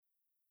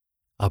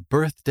A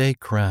Birthday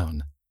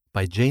Crown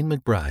by Jane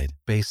McBride,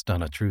 based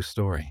on a true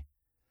story.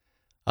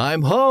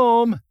 "I'm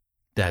home,"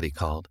 Daddy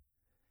called.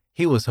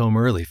 He was home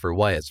early for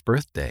Wyatt's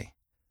birthday.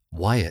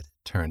 Wyatt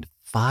turned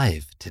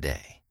 5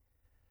 today.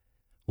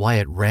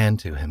 Wyatt ran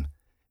to him.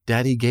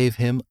 Daddy gave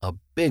him a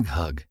big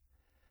hug.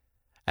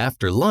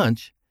 "After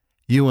lunch,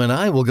 you and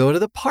I will go to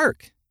the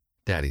park,"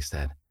 Daddy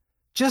said.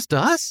 "Just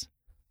us?"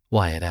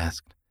 Wyatt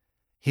asked.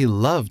 He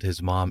loved his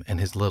mom and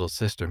his little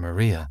sister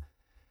Maria,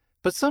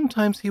 but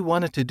sometimes he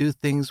wanted to do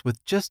things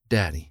with just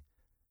Daddy.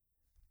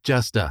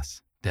 "Just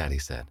us," Daddy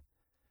said.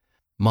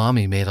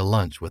 Mommy made a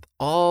lunch with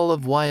all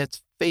of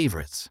Wyatt's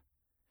favorites.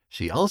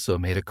 She also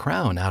made a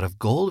crown out of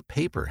gold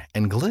paper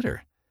and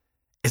glitter.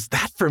 "Is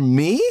that for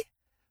me?"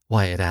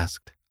 Wyatt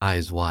asked,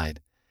 eyes wide.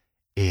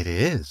 "It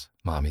is,"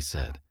 Mommy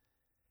said.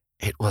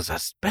 "It was a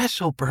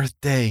special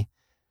birthday."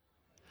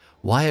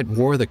 Wyatt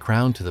wore the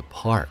crown to the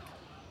park.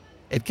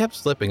 It kept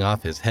slipping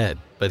off his head,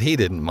 but he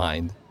didn't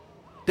mind.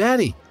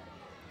 "Daddy,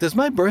 does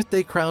my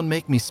birthday crown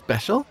make me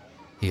special?"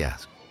 he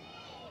asked.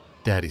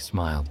 Daddy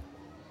smiled.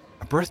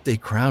 "A birthday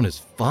crown is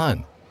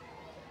fun,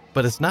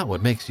 but it's not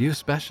what makes you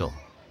special.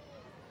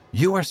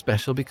 You are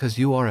special because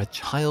you are a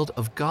child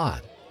of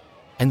God,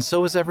 and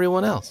so is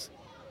everyone else.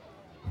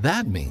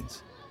 That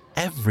means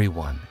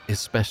everyone is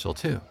special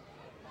too."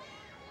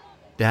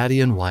 Daddy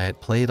and Wyatt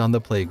played on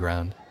the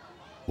playground.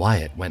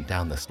 Wyatt went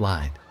down the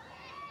slide.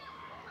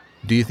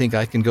 "Do you think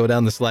I can go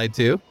down the slide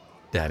too?"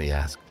 Daddy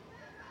asked.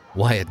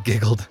 Wyatt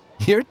giggled.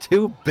 "You're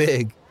too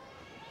big."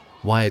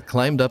 Wyatt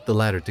climbed up the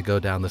ladder to go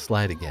down the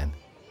slide again.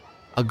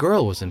 A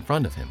girl was in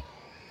front of him.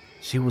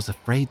 She was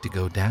afraid to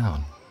go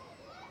down.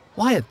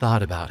 Wyatt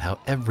thought about how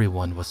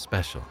everyone was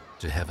special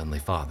to Heavenly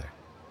Father.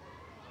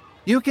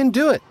 "You can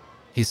do it,"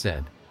 he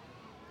said.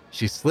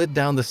 She slid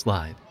down the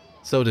slide.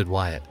 So did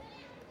Wyatt.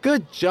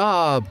 "Good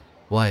job,"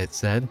 Wyatt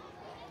said.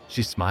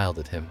 She smiled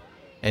at him,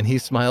 and he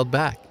smiled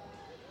back.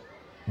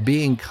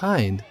 Being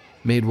kind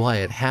made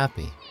Wyatt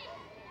happy.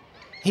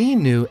 He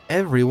knew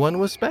everyone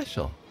was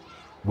special,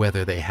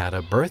 whether they had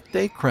a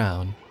birthday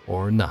crown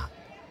or not.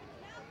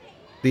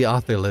 The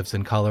author lives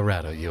in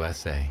Colorado,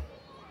 USA.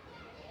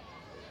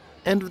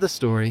 End of the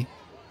story,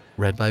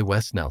 read by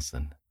Wes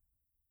Nelson.